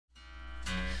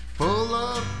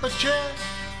up a check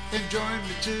and join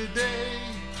me today.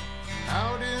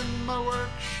 Out in my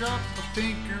workshop, I'm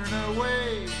tinkering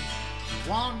away.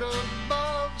 Wand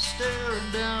above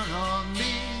staring down on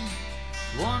me.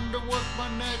 Wonder what my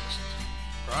next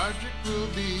project will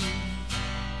be.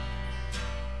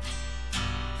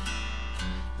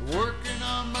 Working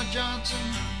on my Johnson,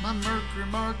 my Mercury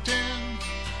Mark 10.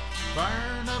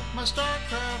 Firing up my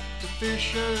StarCraft to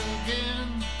fish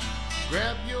again.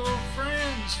 Grab your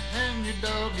friends and your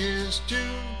dog is too,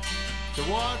 to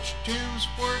watch Tim's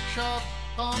Workshop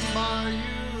on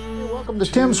Bayou. Welcome to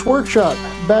Tim's Workshop.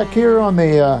 Back here on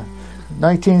the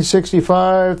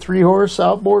 1965 3-horse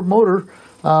outboard motor.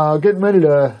 Getting ready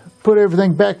to put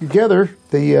everything back together.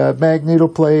 The magneto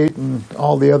plate and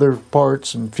all the other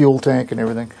parts and fuel tank and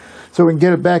everything. So we can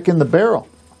get it back in the barrel.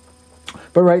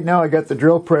 But right now I got the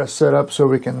drill press set up so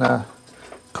we can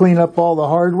clean up all the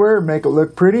hardware and make it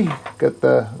look pretty. Got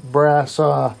the brass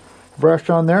brush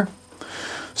on there.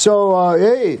 So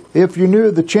hey, if you're new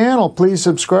to the channel, please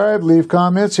subscribe, leave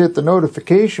comments, hit the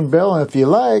notification bell, and if you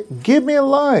like, give me a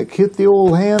like. Hit the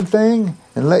old hand thing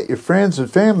and let your friends and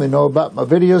family know about my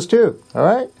videos too.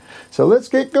 Alright? So let's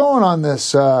get going on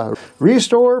this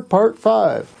Restore Part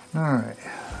 5. Alright,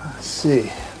 let's see.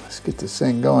 Let's get this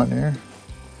thing going here.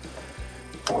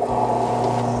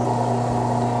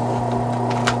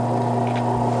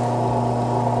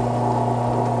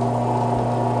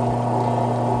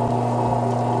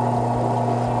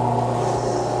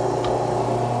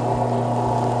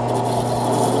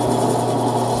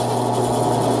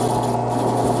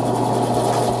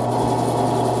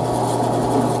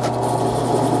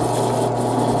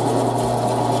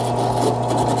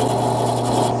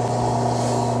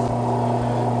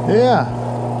 Yeah,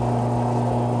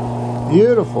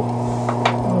 beautiful.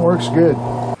 It works good.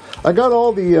 I got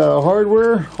all the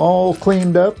hardware all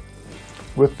cleaned up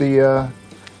with the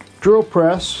drill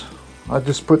press. I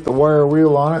just put the wire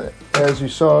wheel on it, as you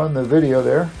saw in the video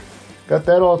there. Got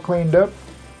that all cleaned up.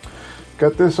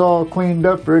 Got this all cleaned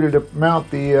up, ready to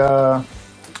mount the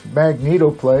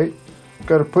magneto plate.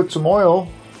 Got to put some oil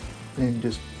and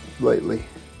just lightly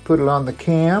put it on the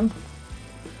cam.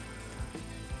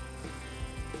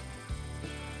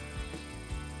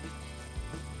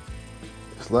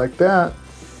 Like that.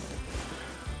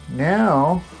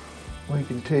 Now we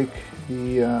can take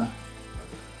the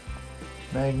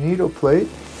magneto plate,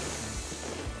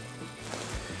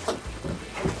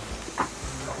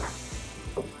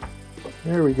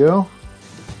 there we go.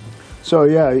 So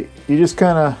yeah, you just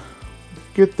kind of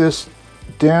get this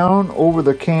down over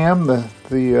the cam,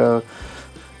 the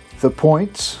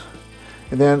points,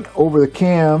 and then over the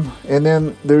cam, and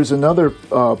then there's another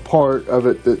part of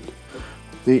it that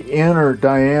the inner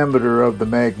diameter of the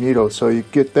magneto, so you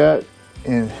get that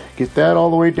and get that all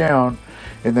the way down,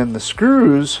 and then the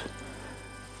screws,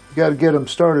 you got to get them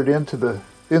started into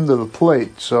the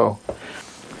plate. So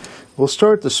we'll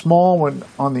start the small one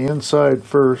on the inside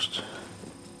first.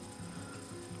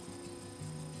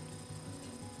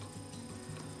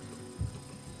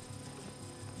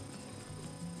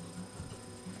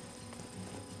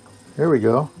 There we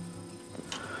go.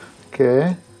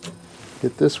 Okay.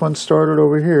 Get this one started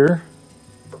over here.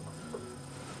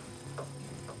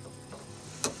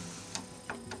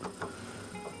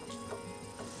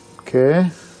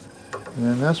 Okay, and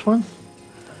then this one.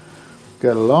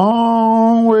 Got a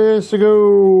long ways to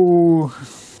go.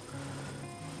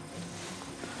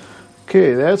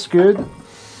 Okay, that's good.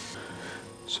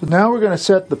 So now we're going to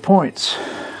set the points.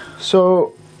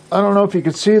 So I don't know if you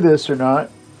can see this or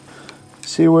not.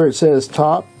 See where it says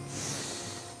top?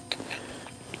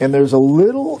 And there's a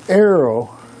little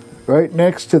arrow right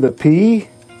next to the P,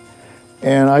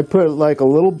 and I put like a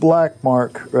little black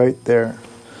mark right there.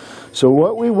 So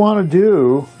what we want to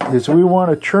do is we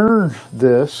want to churn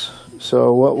this.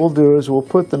 So what we'll do is we'll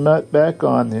put the nut back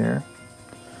on there.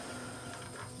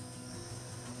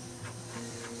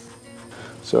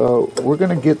 So we're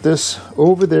going to get this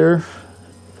over there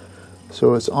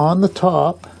so it's on the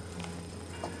top,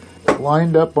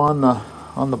 lined up on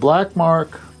the black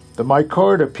mark. The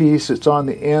micarta piece, it's on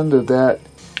the end of that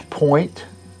point,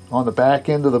 on the back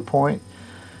end of the point,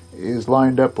 is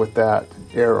lined up with that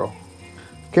arrow.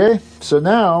 Okay, so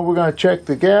now we're going to check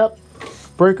the gap.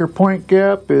 Breaker point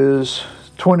gap is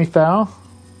 20 thou.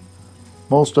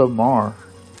 Most of them are,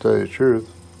 to tell you the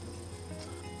truth.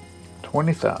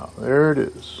 20 thou, there it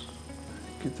is.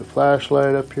 Get the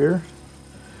flashlight up here.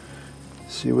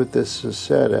 See what this is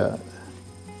set at.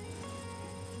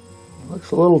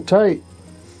 Looks a little tight.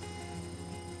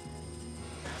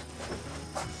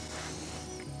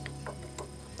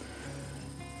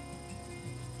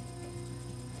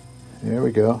 There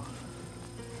we go.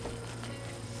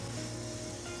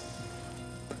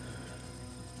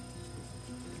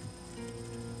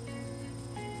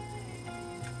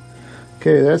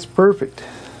 Okay, that's perfect.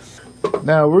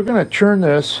 Now we're going to churn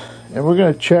this, and we're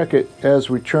going to check it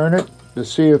as we churn it to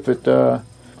see if it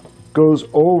goes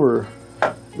over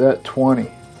that 20.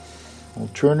 We'll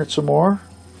churn it some more.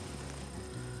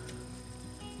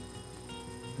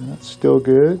 That's still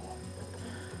good.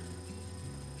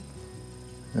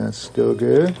 That's still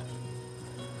good.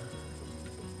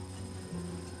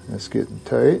 That's getting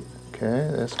tight.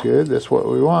 Okay, that's good. That's what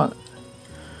we want.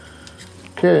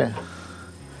 Okay.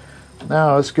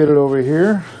 Now let's get it over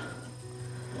here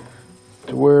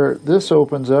to where this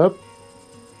opens up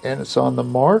and it's on the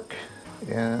mark.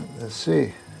 And let's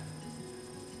see.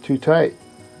 Too tight.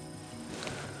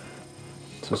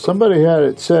 So somebody had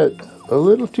it set a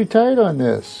little too tight on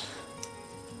this.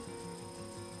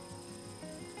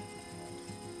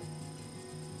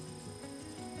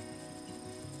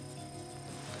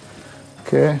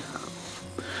 Okay,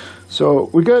 so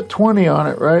we got 20 on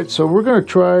it, right? So we're going to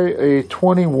try a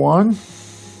 21.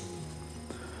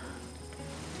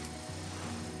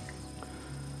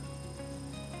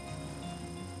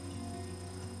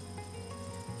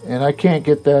 And I can't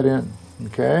get that in,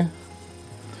 okay?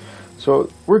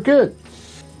 So we're good.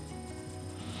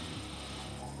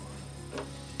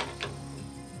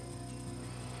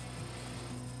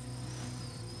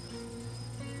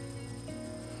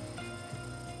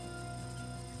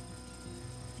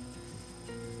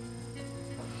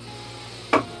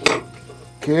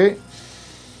 Okay.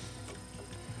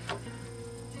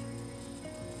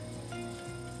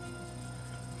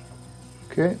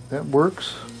 Okay, that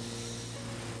works.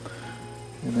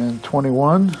 And then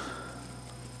 21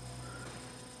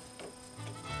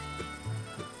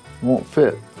 won't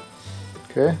fit.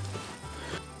 Okay.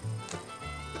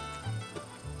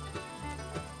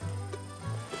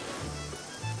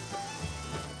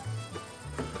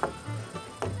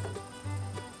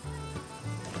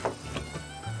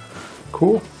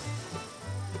 Cool.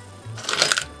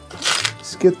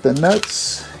 Let's get the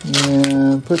nuts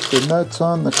and put the nuts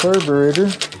on the carburetor.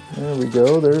 There we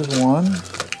go. There's one.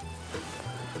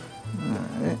 All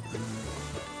right.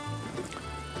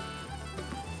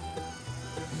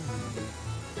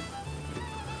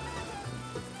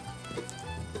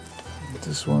 Get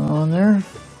this one on there.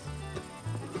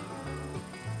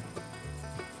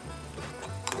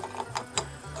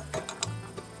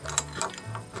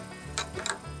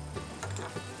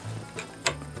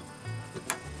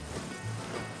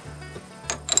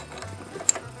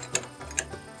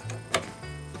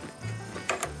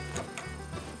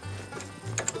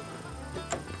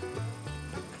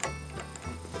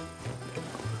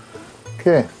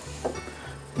 Okay,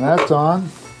 that's on.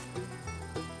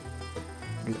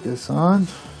 Get this on.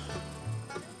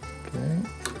 Okay.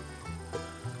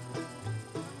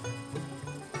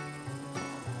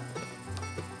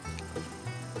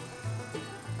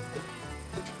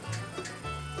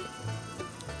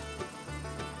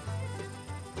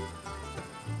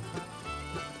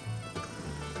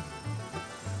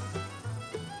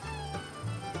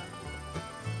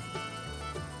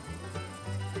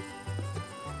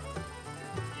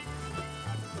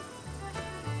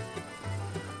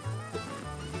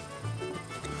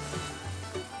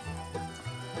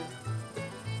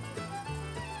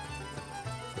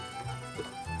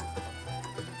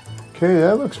 Okay,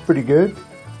 that looks pretty good.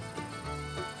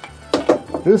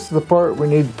 This is the part we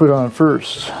need to put on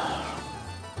first.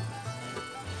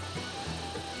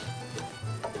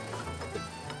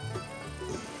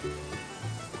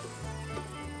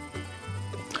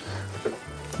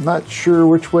 Not sure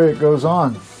which way it goes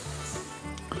on.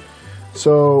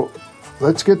 So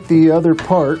let's get the other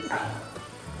part.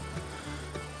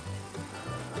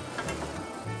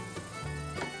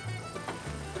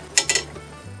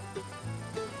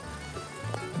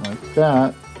 Like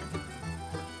that,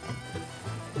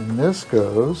 and this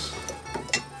goes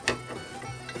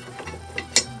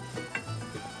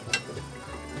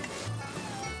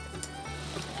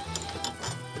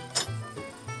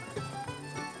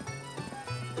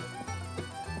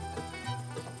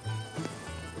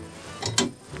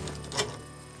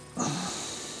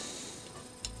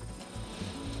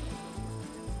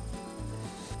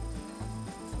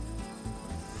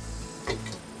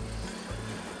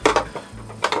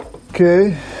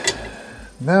okay.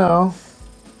 Now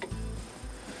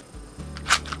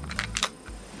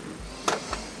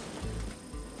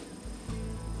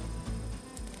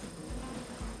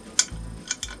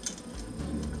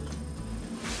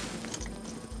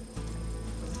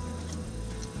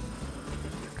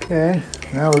okay,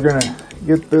 now we're gonna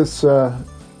get this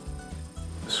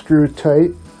screw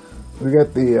tight. We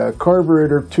got the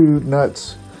carburetor two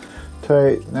nuts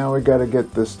tight. Now we got to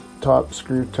get this top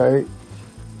screw tight.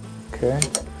 Okay,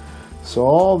 So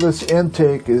all this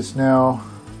intake is now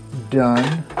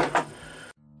done.